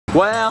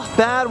Well,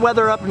 bad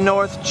weather up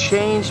north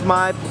changed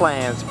my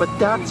plans, but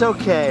that's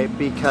okay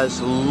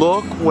because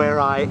look where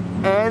I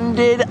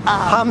ended up.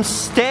 I'm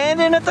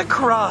standing at the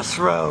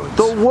Crossroads,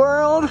 the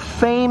world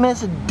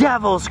famous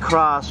Devil's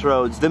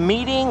Crossroads, the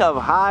meeting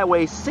of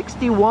Highway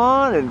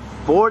 61 and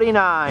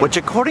 49, which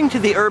according to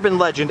the urban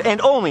legend, and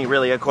only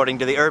really according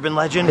to the urban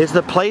legend, is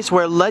the place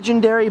where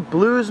legendary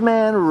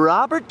bluesman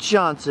Robert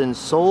Johnson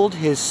sold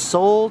his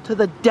soul to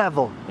the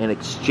devil in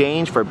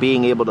exchange for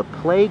being able to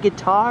play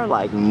guitar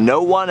like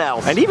no one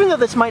else. And even though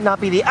this might not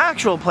be the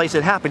actual place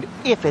it happened,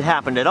 if it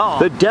happened at all,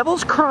 the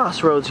Devil's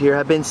Crossroads here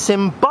have been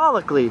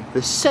symbolically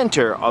the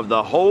center of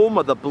the home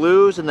of the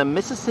blues in the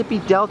Mississippi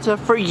Delta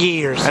for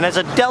years. And as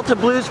a Delta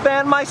blues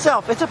fan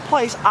myself, it's a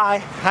place I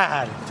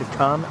had to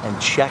come and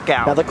check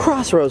out. Now the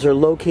Crossroads are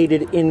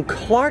located in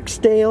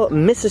Clarksdale,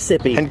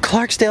 Mississippi. And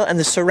Clarksdale and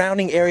the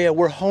surrounding area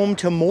were home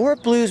to more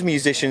blues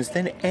musicians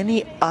than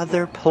any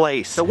other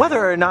place. So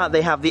whether or not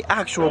they have the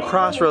actual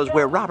Crossroads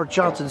where Robert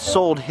Johnson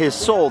sold his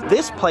soul,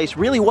 this place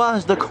really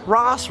was the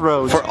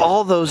crossroads for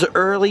all those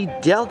early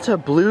Delta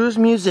blues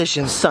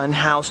musicians. Son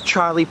House,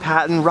 Charley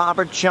Patton,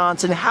 Robert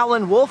Johnson,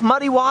 Howlin Wolf,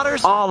 Muddy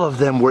Waters, all of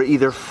them were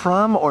either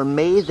from or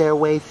made their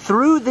way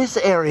through this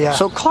area.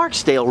 So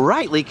Clarksdale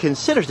rightly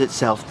considers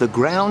itself the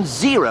ground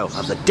zero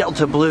of the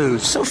Delta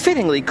blues. So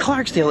fittingly,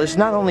 Clarksdale is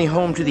not only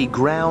home to the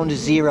Ground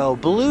Zero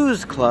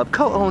Blues Club,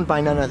 co-owned by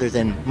none other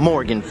than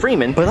Morgan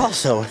Freeman, but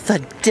also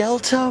the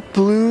Delta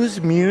Blues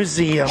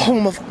Museum,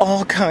 home of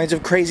all kinds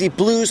of crazy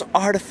blues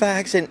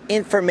artifacts and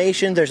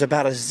information. There's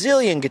about a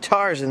zillion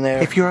guitars in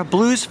there. If you're a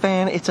blues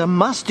fan, it's a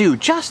must-do.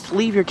 Just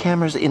leave your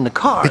cameras in the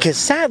car, because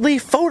sadly,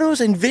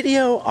 photos and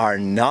video are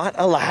not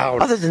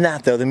allowed. Other than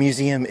that, though, the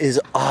museum is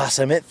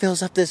awesome. It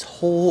fills up this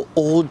whole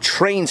old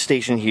train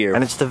station here,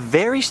 and it's the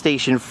very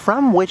station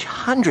from which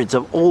hundreds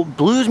of old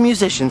blues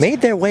musicians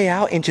made their way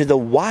out into the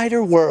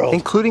wider world,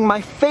 including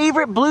my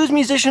favorite blues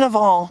musician of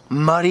all,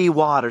 Muddy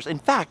Waters. In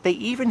fact, they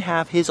even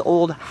have his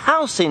old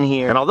house in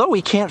here. And although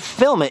we can't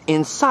film it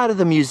inside of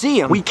the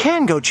museum, we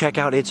can go check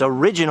out its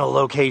original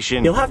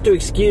location. You'll have to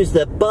excuse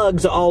the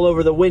bugs all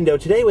over the window.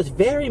 Today was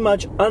very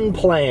much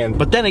unplanned.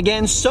 But then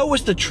again, so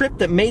was the trip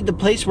that made the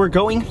place we're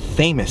going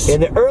famous. In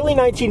the early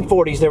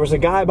 1940s, there was a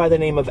guy by the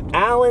name of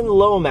Alan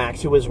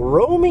Lomax who was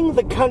roaming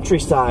the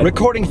countryside,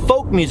 recording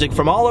folk music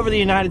from all over the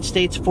United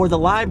States for the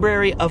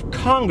Library of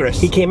Congress.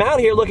 He came out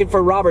here looking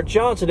for Robert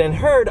Johnson and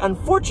heard,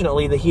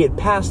 unfortunately, that he had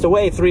passed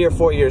away 3 or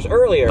 4 years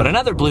earlier. But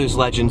another blues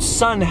legend,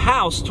 Son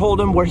House, told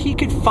him where he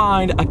could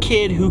find a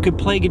kid who could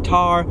play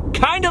guitar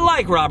kinda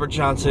like Robert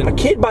Johnson. A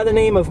kid by the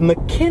name of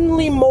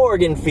McKinley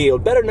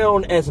Morganfield, better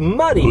known as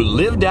Muddy, who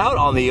lived out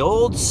on the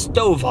old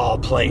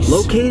Stovall place,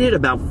 located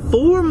about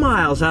 4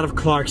 miles out of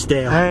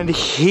Clarksdale. And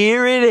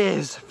here it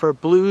is for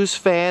blues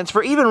fans,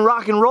 for even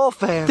rock and roll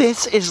fans.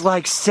 This is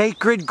like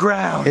sacred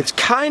ground. It's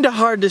kinda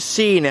hard to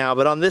see now,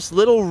 but on this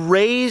little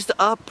raised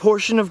up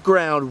portion of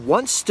ground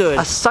once stood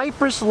a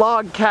cypress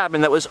log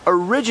cabin that was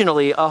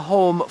originally a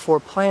home for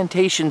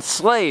plantation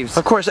slaves.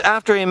 Of course,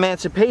 after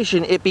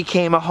emancipation, it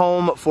became a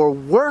home for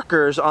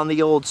workers on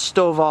the old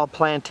Stovall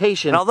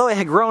plantation. And although it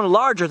had grown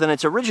larger than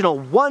its original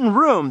one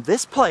room,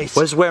 this place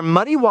was where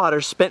Muddy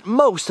Waters spent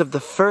most of the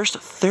first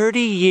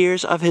 30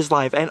 years of his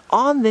life. And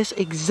on this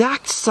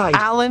exact site,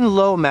 Alan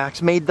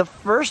Lomax made the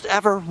first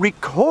ever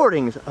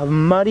recordings of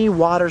Muddy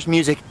Waters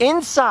music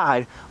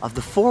inside of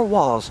the 4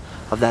 walls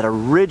of that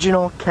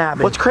original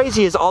cabin. What's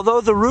crazy is,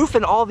 although the roof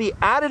and all the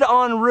added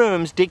on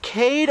rooms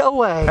decayed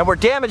away and were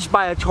damaged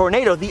by a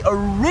tornado, the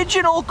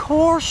original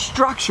core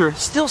structure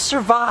still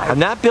survived.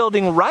 And that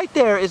building right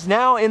there is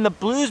now in the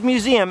Blues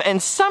Museum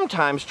and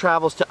sometimes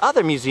travels to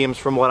other museums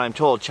from what I'm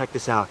told. Check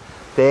this out.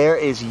 There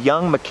is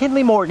young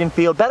McKinley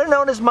Morganfield, better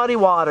known as Muddy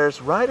Waters,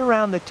 right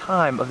around the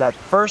time of that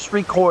first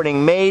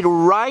recording made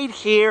right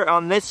here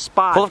on this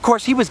spot. Well, of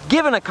course, he was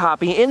given a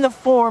copy in the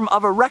form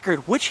of a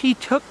record, which he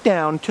took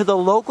down to the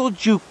local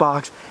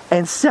jukebox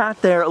and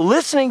sat there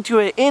listening to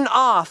it in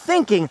awe,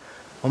 thinking,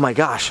 oh my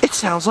gosh, it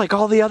sounds like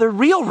all the other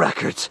real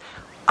records.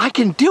 I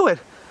can do it.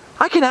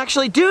 I can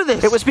actually do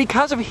this. It was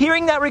because of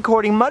hearing that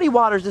recording, Muddy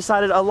Waters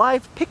decided a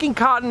life picking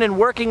cotton and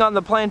working on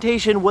the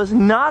plantation was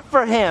not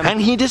for him.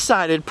 And he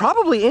decided,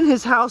 probably in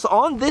his house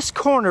on this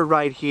corner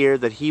right here,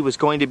 that he was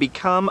going to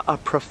become a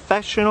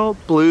professional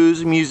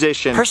blues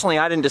musician. Personally,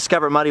 I didn't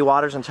discover Muddy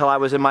Waters until I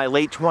was in my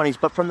late 20s,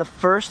 but from the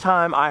first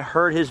time I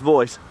heard his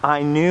voice,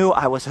 I knew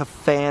I was a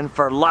fan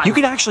for life. You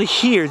can actually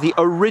hear the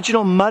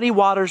original Muddy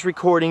Waters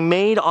recording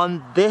made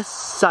on this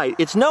site.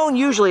 It's known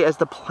usually as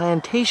the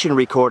plantation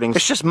recordings.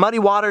 It's just Muddy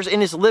Waters in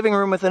his living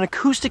room with an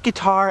acoustic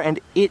guitar, and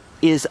it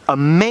is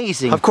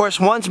amazing. Of course,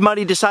 once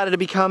Muddy decided to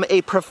become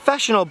a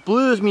professional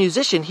blues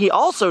musician, he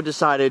also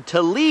decided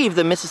to leave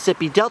the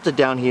Mississippi Delta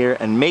down here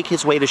and make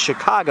his way to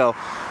Chicago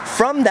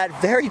from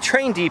that very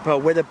train depot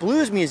where the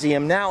Blues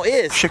Museum now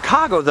is.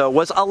 Chicago, though,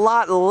 was a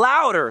lot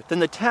louder than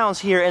the towns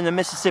here in the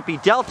Mississippi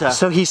Delta,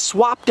 so he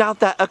swapped out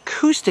that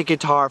acoustic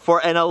guitar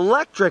for an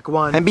electric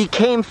one and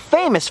became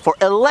famous for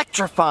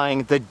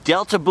electrifying the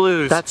Delta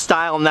blues. That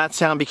style and that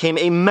sound became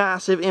a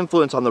massive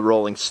influence on the the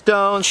Rolling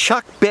Stones,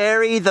 Chuck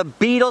Berry, the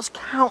Beatles,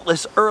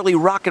 countless early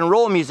rock and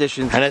roll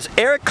musicians. And as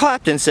Eric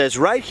Clapton says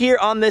right here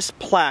on this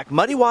plaque,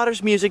 Muddy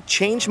Waters music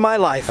changed my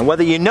life. And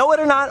whether you know it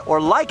or not,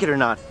 or like it or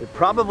not, it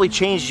probably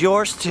changed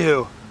yours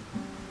too.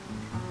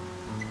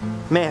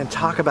 Man,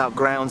 talk about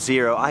ground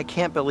zero. I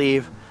can't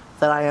believe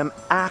that I am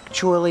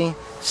actually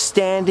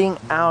standing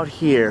out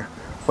here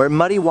where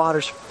Muddy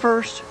Waters'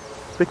 first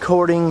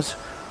recordings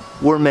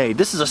were made.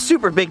 This is a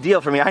super big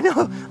deal for me. I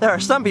know there are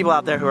some people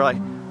out there who are like,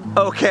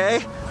 okay.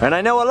 And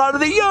I know a lot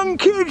of the young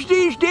kids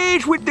these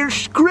days with their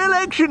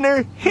Skrillex and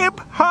their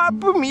hip-hop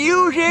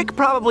music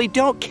probably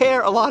don't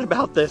care a lot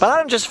about this. But I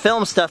don't just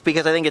film stuff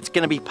because I think it's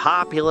gonna be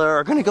popular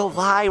or gonna go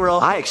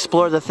viral. I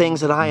explore the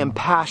things that I am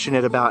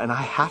passionate about, and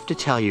I have to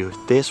tell you,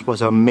 this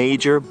was a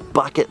major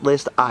bucket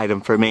list item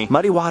for me.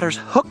 Muddy Waters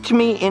hooked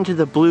me into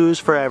the blues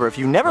forever. If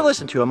you've never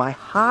listened to him, I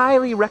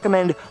highly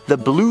recommend the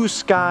Blue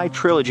Sky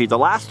Trilogy, the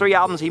last 3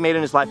 albums he made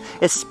in his life,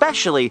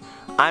 especially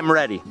I'm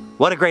Ready.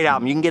 What a great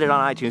album. You can get it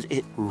on iTunes.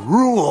 It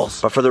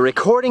rules. But for the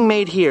recording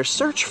made here,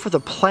 search for the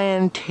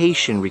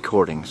Plantation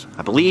recordings.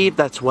 I believe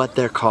that's what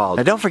they're called.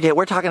 Now don't forget,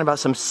 we're talking about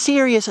some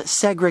serious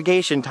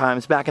segregation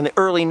times back in the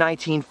early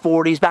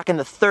 1940s, back in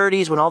the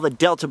 30s when all the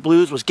Delta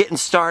blues was getting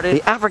started.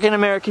 The African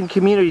American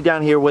community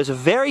down here was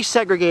very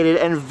segregated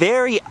and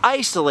very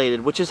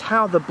isolated, which is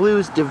how the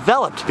blues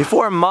developed.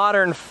 Before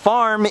modern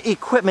farm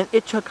equipment,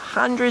 it took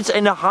hundreds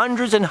and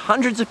hundreds and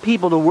hundreds of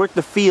people to work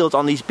the fields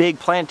on these big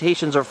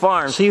plantations or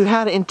farms. So you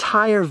had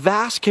entire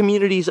vast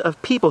communities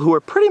of people who were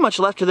pretty much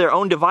left to their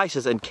own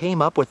devices and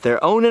came up with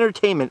their own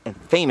entertainment, and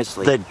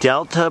famously, the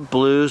Delta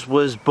Blues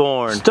was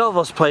born.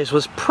 Stovall's place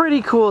was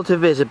pretty cool to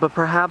visit, but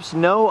perhaps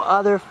no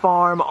other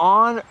farm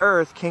on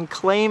earth can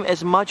claim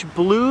as much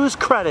blues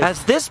credit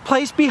as this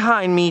place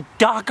behind me,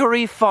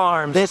 Dockery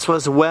Farms. This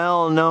was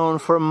well known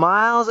for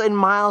miles and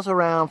miles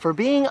around for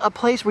being a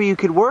place where you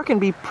could work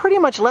and be pretty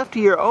much left to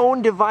your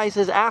own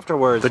devices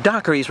afterwards. The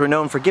Dockerys were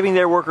known for giving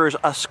their workers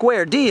a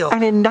square deal,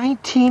 and in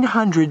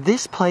 1900,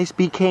 this place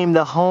became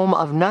the home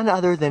of none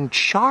other than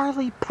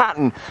Charley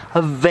Patton,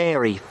 a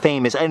very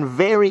famous and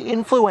very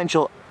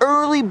influential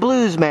early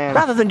blues man.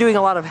 Rather than doing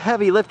a lot of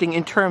heavy lifting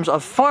in terms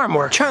of farm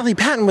work, Charley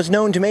Patton was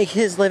known to make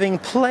his living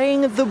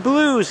playing the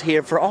blues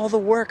here for all the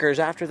workers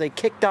after they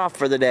kicked off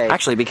for the day.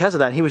 Actually, because of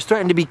that, he was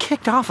threatened to be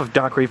kicked off of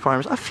Dockery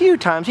Farms a few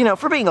times, you know,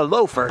 for being a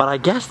loafer. But I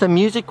guess the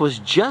music was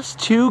just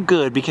too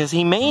good because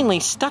he mainly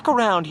stuck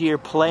around here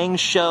playing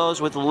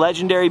shows with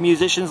legendary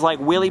musicians like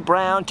Willie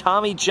Brown,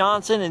 Tommy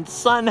Johnson, and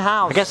Son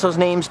House. I guess those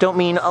names don't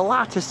mean a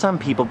lot to some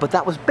people, but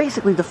that was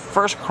basically the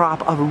first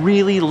crop of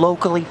really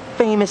locally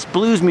famous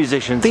blues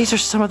musicians. These are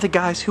some of the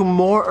guys who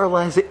more or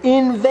less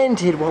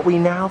invented what we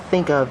now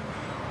think of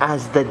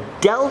as the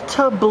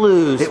Delta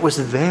Blues. It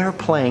was their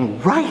playing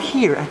right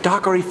here at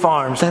Dockery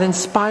Farms that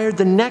inspired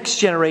the next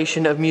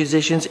generation of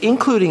musicians,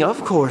 including,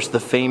 of course, the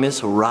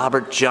famous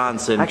Robert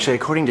Johnson. Actually,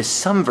 according to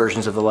some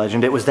versions of the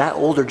legend, it was that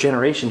older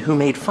generation who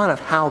made fun of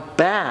how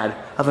bad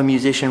of a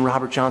musician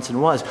Robert Johnson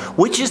was,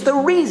 which is the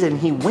reason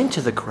he went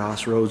to the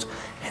Crossroads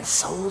and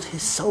sold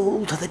his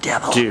soul to the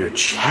devil. Dude,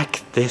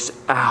 check this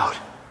out.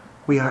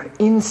 We are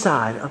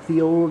inside of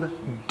the old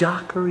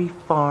Dockery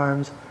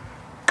Farms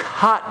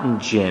cotton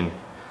gin.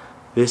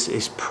 This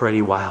is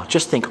pretty wild.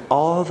 Just think,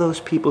 all those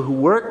people who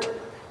worked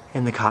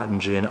in the cotton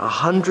gin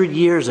 100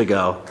 years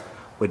ago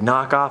would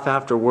knock off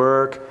after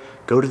work,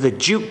 go to the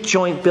juke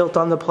joint built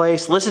on the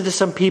place, listen to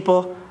some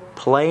people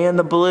playing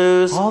the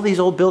blues. All these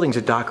old buildings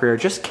at Dockery are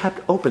just kept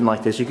open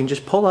like this. You can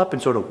just pull up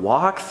and sort of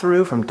walk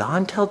through from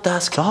dawn till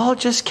dusk. It's all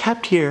just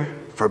kept here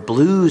for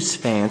blues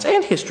fans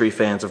and history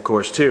fans, of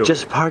course, too.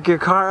 Just park your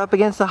car up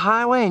against the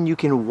highway and you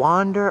can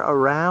wander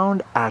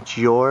around at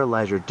your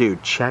leisure.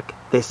 Dude, check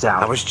this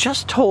out. I was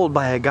just told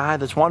by a guy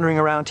that's wandering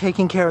around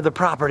taking care of the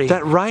property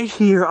that right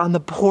here on the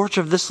porch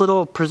of this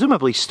little,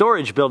 presumably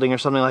storage building or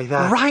something like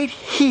that, right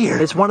here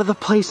is one of the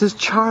places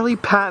Charley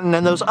Patton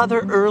and those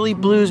other early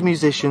blues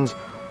musicians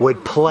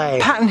would play.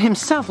 Patton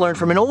himself learned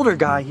from an older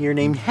guy here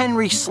named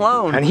Henry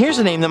Sloan. And here's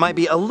a name that might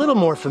be a little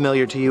more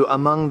familiar to you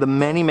among the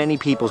many, many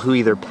people who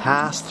either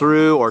passed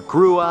through or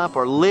grew up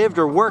or lived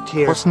or worked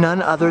here. Was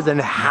none other than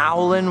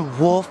Howlin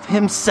Wolf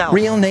himself.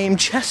 Real name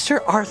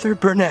Chester Arthur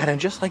Burnett, and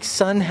just like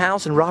Son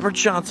House and Robert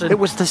Johnson, it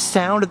was the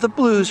sound of the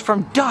blues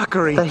from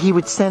Dockery that he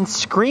would send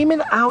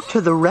screaming out to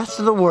the rest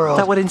of the world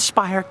that would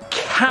inspire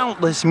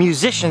countless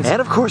musicians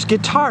and of course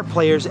guitar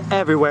players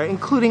everywhere,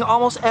 including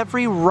almost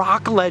every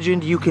rock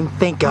legend you can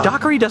think of.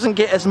 Dockery doesn't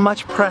get as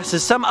much press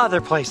as some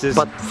other places,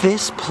 but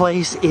this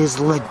place is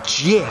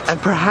legit, and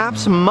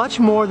perhaps much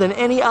more than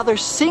any other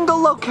single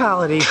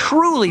locality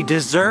truly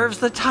deserves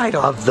the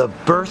title of the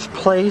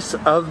birthplace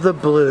of the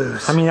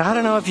blues. I mean, I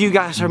don't know if you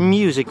guys are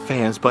music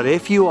fans, but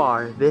if you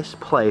are, this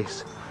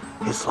place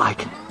is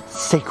like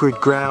sacred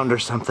ground or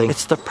something.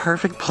 It's the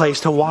perfect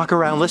place to walk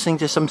around listening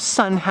to some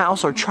Son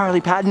House or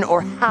Charley Patton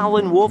or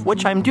Howlin Wolf,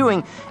 which I'm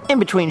doing in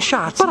between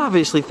shots, but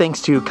obviously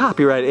thanks to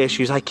copyright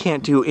issues I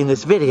can't do in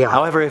this video.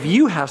 However, if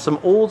you have some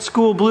old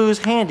school blues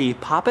handy,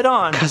 pop it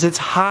on, because it's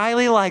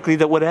highly likely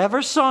that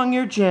whatever song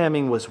you're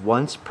jamming was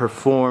once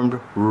performed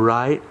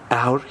right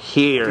out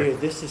here.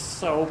 Dude, this is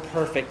so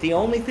perfect. The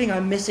only thing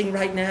I'm missing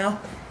right now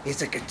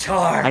is a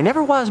guitar. I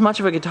never was much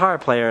of a guitar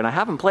player, and I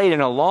haven't played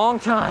in a long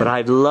time. But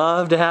I'd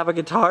love to have a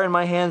guitar in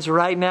my hands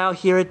right now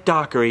here at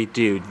Dockery.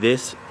 Dude,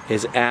 this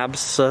is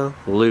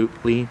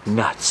absolutely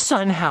nuts.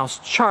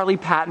 Sunhouse, Charley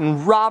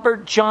Patton,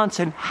 Robert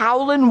Johnson,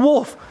 Howlin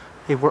Wolf.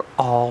 They were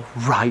all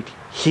right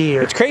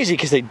here. It's crazy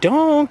because they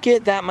don't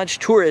get that much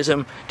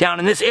tourism down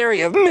in this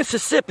area of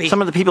Mississippi. Some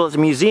of the people at the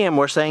museum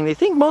were saying they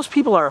think most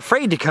people are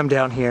afraid to come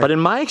down here. But in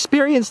my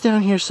experience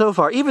down here so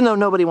far, even though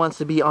nobody wants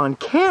to be on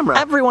camera,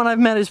 everyone I've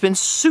met has been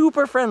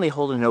super friendly,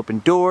 holding an open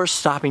door,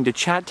 stopping to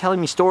chat,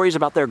 telling me stories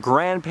about their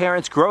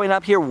grandparents growing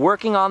up here,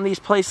 working on these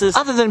places.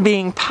 Other than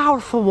being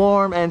powerful,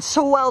 warm, and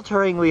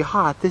swelteringly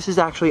hot, this is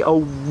actually a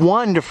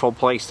wonderful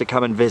place to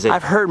come and visit.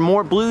 I've heard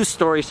more blues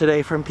stories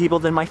today from people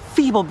than my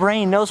feeble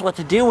brain knows what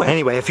to do with.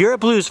 Anyway, if you're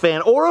a blues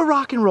fan or a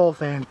rock and roll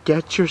fan,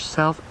 get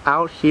yourself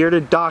out here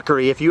to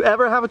Dockery if you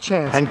ever have a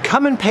chance, and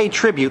come and pay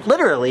tribute,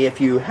 literally if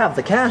you have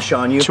the cash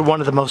on you, to one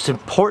of the most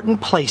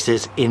important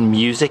places in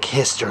music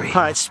history.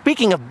 Alright,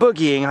 speaking of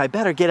boogieing, I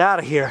better get out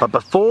of here. But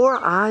before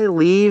I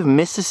leave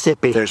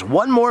Mississippi, there's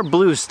one more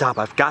blues stop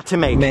I've got to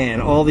make. Man,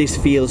 all these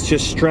fields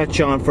just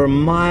stretch on for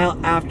mile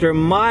after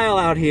mile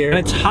out here, and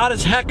it's hot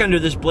as heck under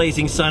this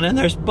blazing sun, and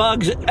there's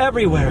bugs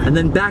everywhere. And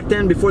then back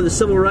then, before the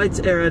civil rights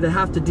era, to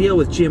have to deal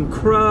with Jim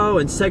Crow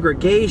and segregation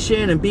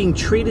and being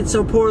treated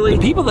so poorly.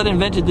 The people that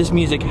invented this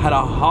music had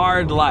a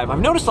hard life. I've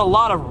noticed a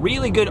lot of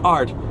really good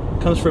art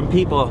comes from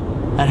people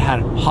that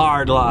had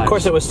hard lives. Of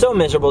course, it was so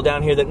miserable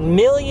down here that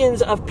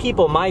millions of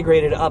people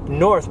migrated up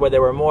north where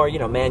there were more, you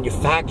know,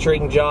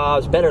 manufacturing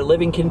jobs, better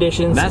living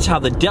conditions. That's how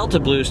the Delta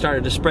blues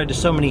started to spread to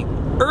so many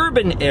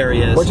urban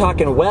areas. We're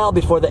talking well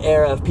before the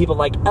era of people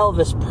like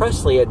Elvis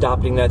Presley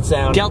adopting that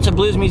sound. Delta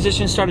blues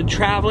musicians started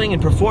traveling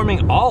and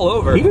performing all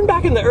over. Even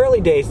back in the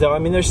early days though, I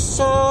mean, there's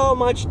so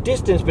much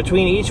distance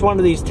between each one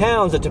of these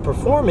towns that to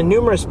perform in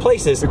numerous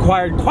places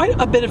required quite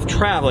a bit of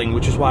traveling,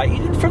 which is why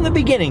even from the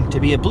beginning, to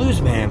be a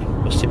blues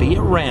man was to be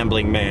a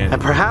rambling man.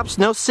 And perhaps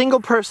no single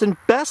person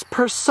best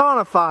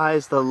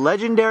personifies the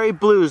legendary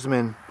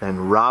bluesman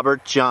than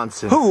Robert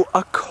Johnson, who,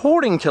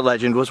 according to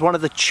legend, was one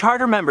of the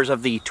charter members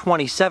of the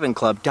 27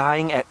 Club,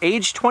 dying at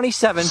age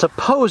 27,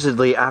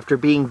 supposedly after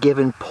being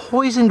given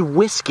poisoned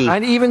whiskey.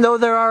 And even though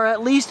there are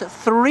at least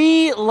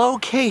 3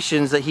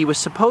 locations that he was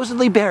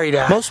supposedly buried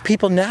at, most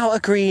people now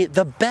agree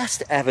the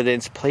best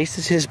evidence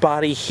places his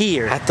body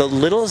here at the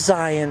Little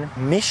Zion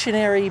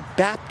Missionary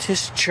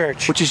Baptist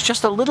Church, which is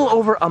just a little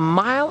over a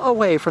mile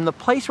away from the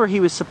place where he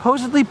was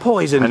supposedly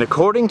poisoned. And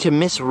according to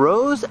Miss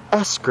Rose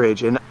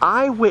Eskridge, an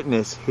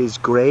eyewitness, his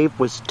grave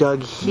was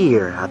dug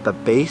here at the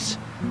base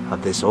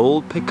of this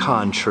old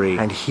pecan tree.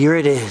 And here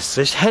it is.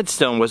 This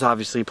headstone was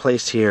obviously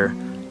placed here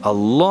a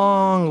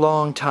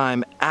long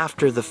time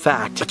after the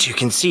fact. But you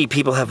can see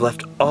people have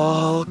left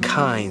all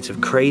kinds of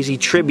crazy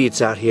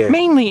tributes out here,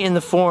 mainly in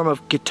the form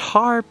of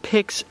guitar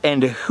picks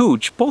and a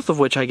hooch, both of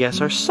which I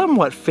guess are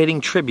somewhat fitting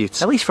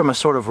tributes, at least from a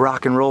sort of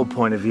rock and roll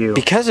point of view.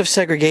 Because of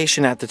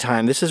segregation at the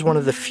time, this is one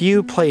of the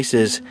few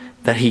places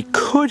that he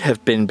could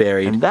have been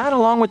buried. And that,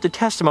 along with the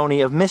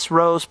testimony of Miss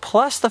Rose,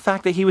 plus the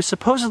fact that he was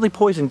supposedly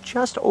poisoned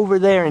just over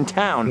there in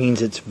town,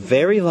 means it's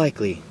very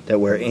likely that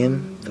we're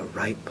in the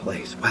right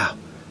place. Wow.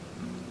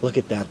 Look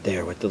at that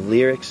there with the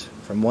lyrics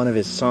from one of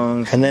his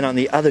songs. And then on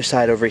the other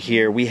side over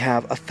here, we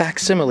have a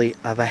facsimile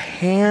of a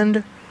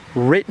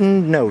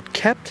handwritten note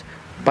kept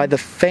by the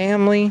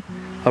family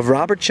of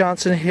Robert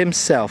Johnson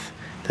himself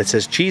that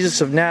says,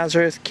 "Jesus of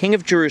Nazareth, King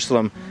of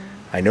Jerusalem,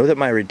 I know that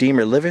my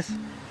Redeemer liveth.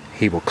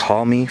 He will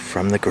call me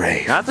from the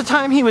grave." Now, at the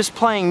time he was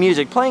playing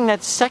music, playing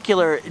that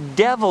secular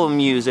devil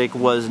music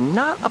was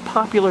not a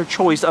popular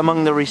choice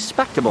among the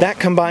respectable. That,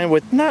 combined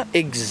with not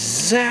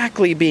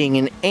exactly being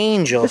an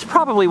angel, is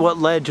probably what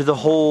led to the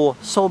whole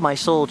sold my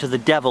soul to the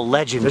devil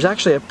legend. There's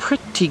actually a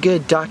pretty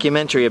good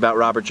documentary about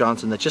Robert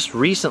Johnson that just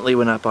recently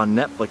went up on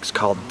Netflix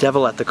called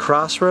Devil at the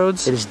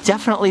Crossroads. It is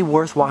definitely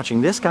worth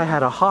watching. This guy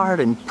had a hard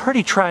and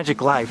pretty tragic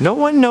life. No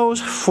one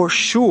knows for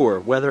sure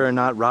whether or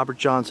not Robert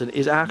Johnson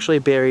is actually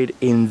buried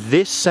in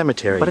this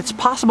cemetery, but it's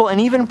possible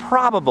and even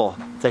probable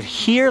that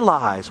here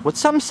lies what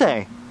some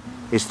say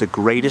is the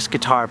greatest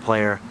guitar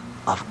player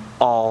of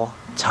all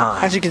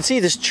time. As you can see,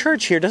 this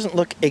church here doesn't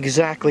look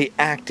exactly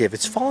active.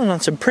 It's fallen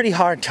on some pretty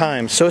hard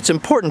times, so it's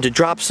important to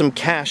drop some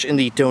cash in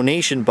the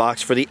donation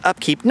box for the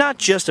upkeep, not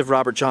just of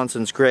Robert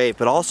Johnson's grave,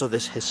 but also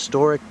this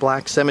historic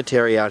black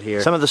cemetery out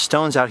here. Some of the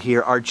stones out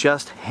here are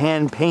just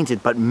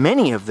hand-painted, but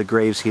many of the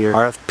graves here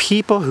are of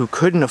people who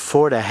couldn't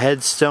afford a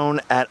headstone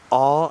at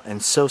all,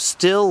 and so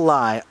still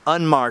lie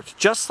unmarked,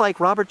 just like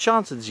Robert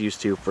Johnson's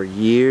used to for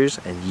years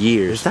and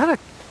years. Is that a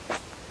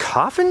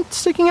coffin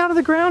sticking out of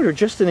the ground or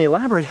just an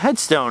elaborate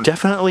headstone?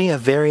 Definitely a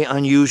very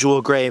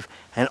unusual grave,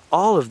 and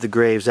all of the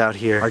graves out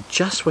here are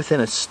just within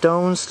a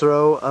stone's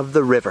throw of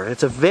the river.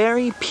 It's a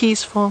very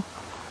peaceful,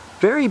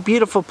 very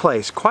beautiful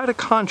place. Quite a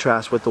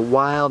contrast with the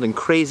wild and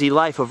crazy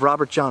life of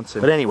Robert Johnson.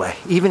 But anyway,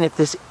 even if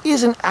this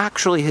isn't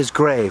actually his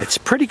grave, it's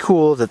pretty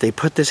cool that they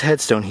put this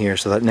headstone here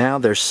so that now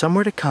there's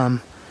somewhere to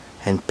come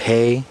and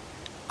pay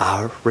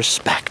our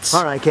respects.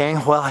 All right,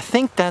 gang, well, I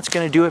think that's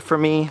gonna do it for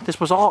me. This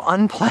was all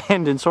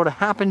unplanned and sort of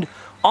happened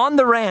on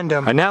the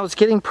random. And now it's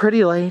getting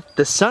pretty late,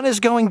 the sun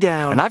is going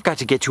down, and I've got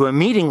to get to a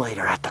meeting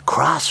later at the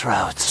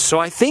Crossroads. So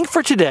I think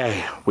for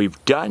today,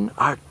 we've done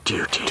our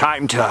duty.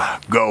 Time to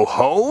go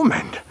home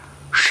and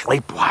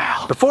sleep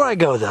well. Before I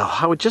go, though,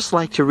 I would just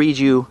like to read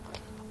you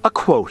a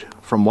quote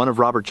from one of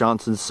Robert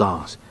Johnson's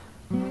songs.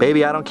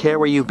 Baby, I don't care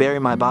where you bury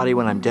my body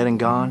when I'm dead and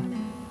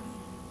gone.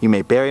 You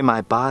may bury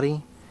my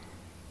body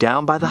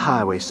down by the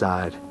highway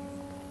side,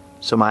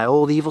 so my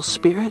old evil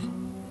spirit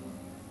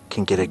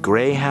can get a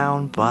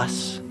Greyhound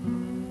bus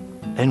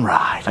and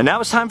ride. And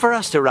now it's time for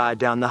us to ride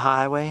down the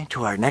highway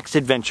to our next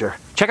adventure.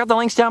 Check out the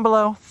links down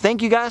below.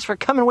 Thank you guys for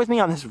coming with me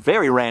on this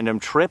very random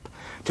trip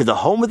to the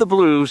home of the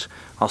blues.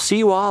 I'll see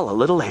you all a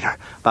little later.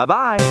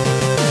 Bye-bye.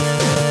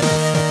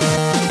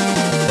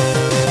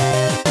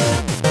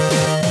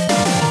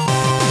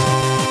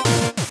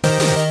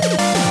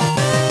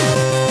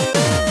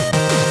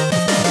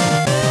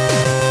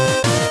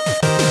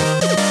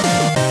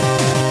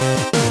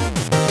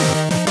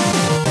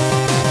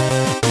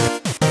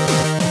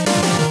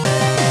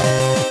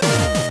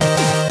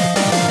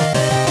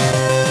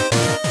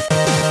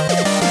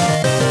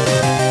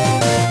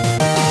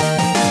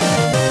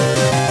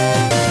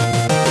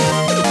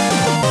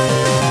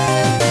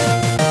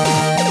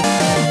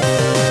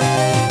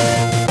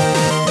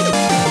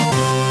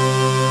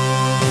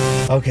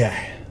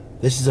 Okay,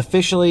 this is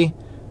officially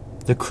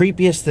the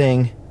creepiest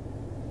thing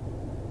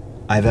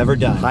I've ever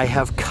done. I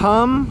have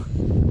come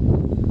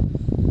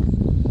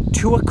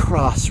to a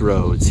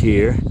crossroads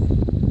here.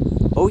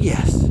 Oh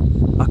yes,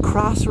 a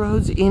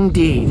crossroads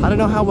indeed. I don't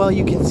know how well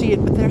you can see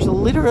it, but there's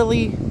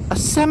literally a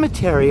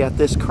cemetery at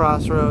this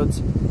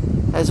crossroads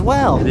as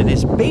well. And it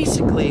is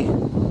basically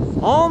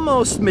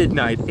almost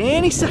midnight,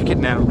 any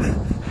second now.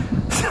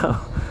 So,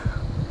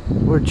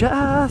 we're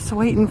just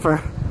waiting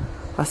for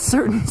a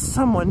certain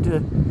someone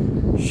to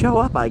show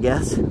up, I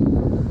guess. You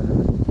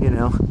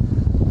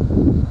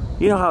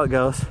know how it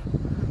goes.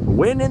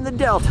 Win in the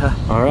Delta.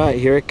 All right,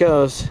 here it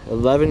goes.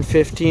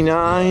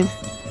 11:59,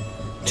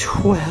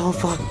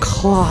 12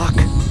 o'clock.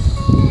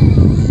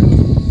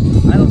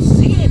 I don't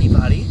see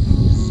anybody.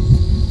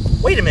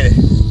 Wait a minute.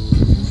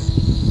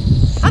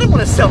 I don't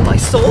want to sell my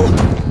soul.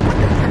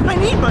 I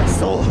need my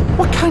soul.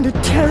 What kind of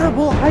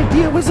terrible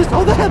idea was this?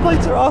 Oh, the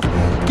headlights are off.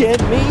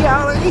 Get me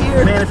out of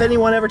here. Man, if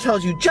anyone ever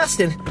tells you,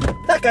 Justin,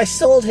 that guy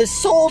sold his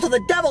soul to the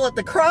devil at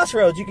the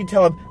crossroads, you can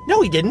tell him,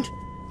 no, he didn't.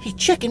 He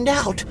chickened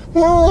out.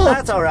 Oh,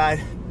 that's all right.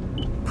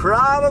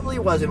 Probably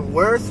wasn't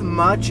worth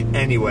much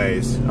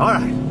anyways. All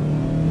right.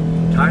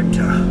 Time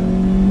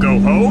to go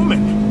home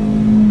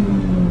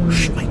and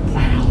sleep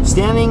well.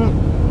 Standing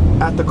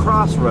at the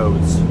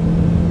crossroads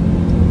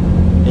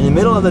in the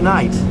middle of the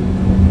night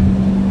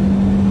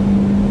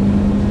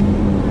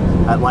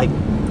at like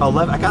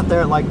 11, I got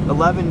there at like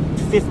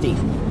 11:50.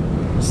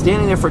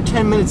 Standing there for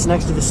 10 minutes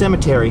next to the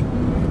cemetery,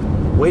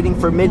 waiting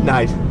for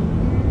midnight,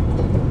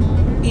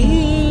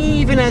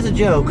 even as a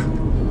joke,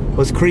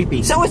 was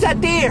creepy. So is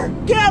that deer!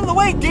 Get out of the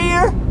way,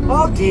 deer!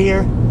 Oh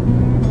dear.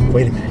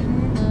 Wait a minute.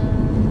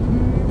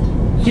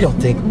 You don't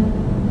think...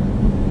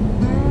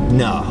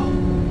 No.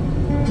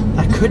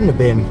 That couldn't have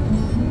been...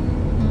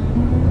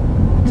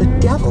 the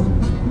devil.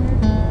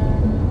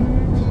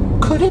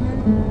 Could it?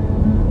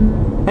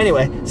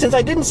 Anyway, since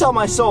I didn't sell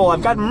my soul,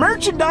 I've got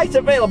merchandise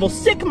available,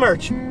 sick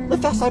merch.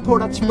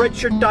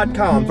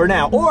 thefestireport.spreadshirt.com for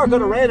now, or go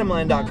to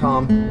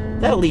randomland.com.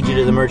 That'll lead you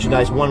to the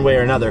merchandise one way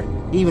or another,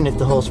 even if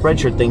the whole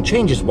Spreadshirt thing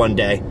changes one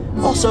day.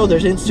 Also,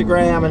 there's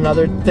Instagram and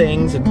other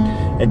things, and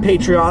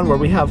Patreon, where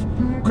we have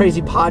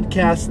crazy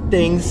podcast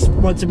things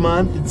once a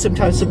month, and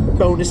sometimes some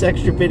bonus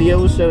extra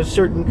videos at a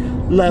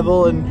certain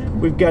level, and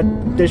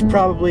there's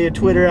probably a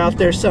Twitter out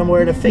there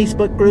somewhere, and a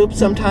Facebook group,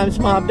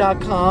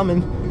 sometimesmob.com,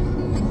 and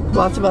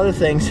lots of other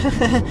things.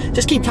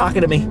 Just keep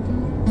talking to me.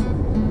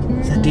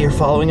 Is that deer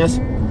following us?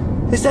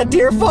 Is that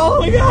deer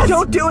following us?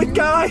 Don't do it,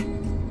 guy!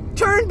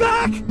 Turn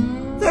back!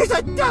 There's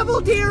a devil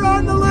deer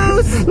on the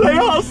loose! They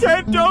all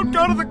said don't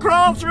go to the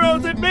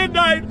crossroads at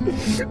midnight,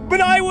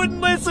 but I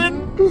wouldn't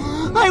listen!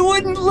 I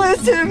wouldn't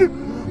listen!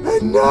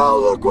 And now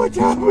look what's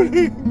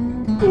happening!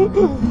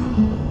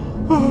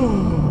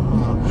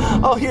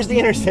 Oh, here's the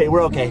interstate.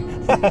 We're okay.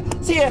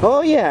 See ya.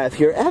 Oh yeah, if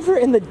you're ever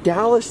in the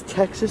Dallas,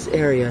 Texas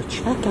area,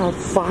 check out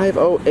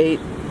 508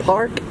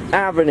 Park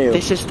Avenue.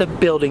 This is the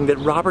building that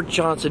Robert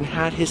Johnson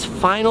had his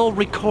final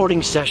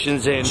recording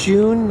sessions in.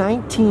 June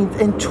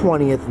 19th and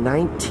 20th,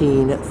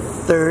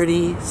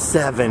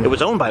 1937. It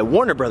was owned by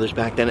Warner Brothers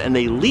back then, and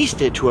they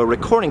leased it to a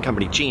recording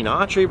company. Gene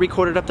Autry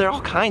recorded up there,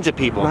 all kinds of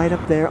people. Right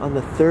up there on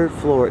the 3rd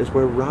floor is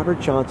where Robert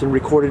Johnson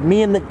recorded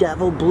Me and the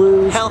Devil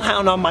Blues,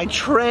 Hellhound on My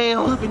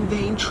Trail, Love in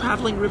Vain,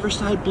 Traveling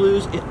Riverside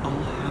Blues. It all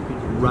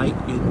happened right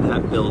in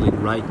that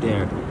building, right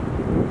there.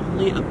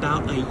 Only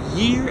about a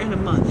year and a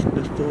month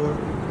before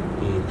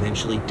he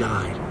eventually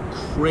died.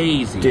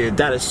 Crazy. Dude,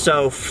 that is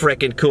so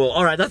freaking cool.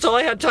 Alright, that's all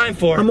I had time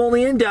for. I'm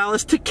only in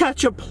Dallas to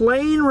catch a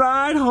plane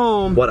ride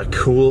home. What a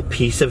cool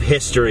piece of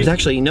history. There's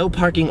actually no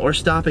parking or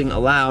stopping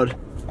allowed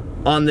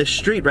on this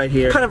street right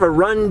here. Kind of a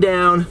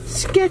rundown,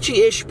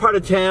 sketchy-ish part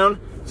of town.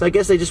 So I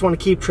guess they just want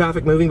to keep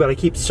traffic moving, but I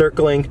keep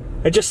circling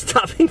and just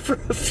stopping for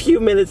a few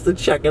minutes to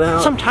check it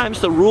out. Sometimes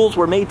the rules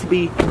were made to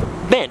be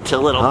bent a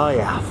little. Oh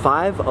yeah,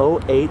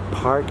 508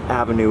 Park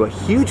Avenue, a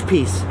huge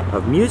piece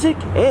of music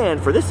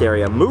and, for this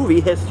area, movie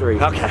history.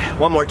 Okay,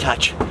 one more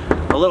touch.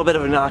 A little bit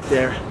of a knock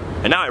there.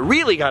 And now I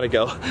really gotta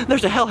go.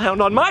 There's a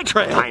hellhound on my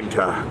trail. Time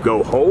to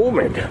go home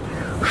and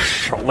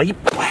sleep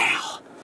well.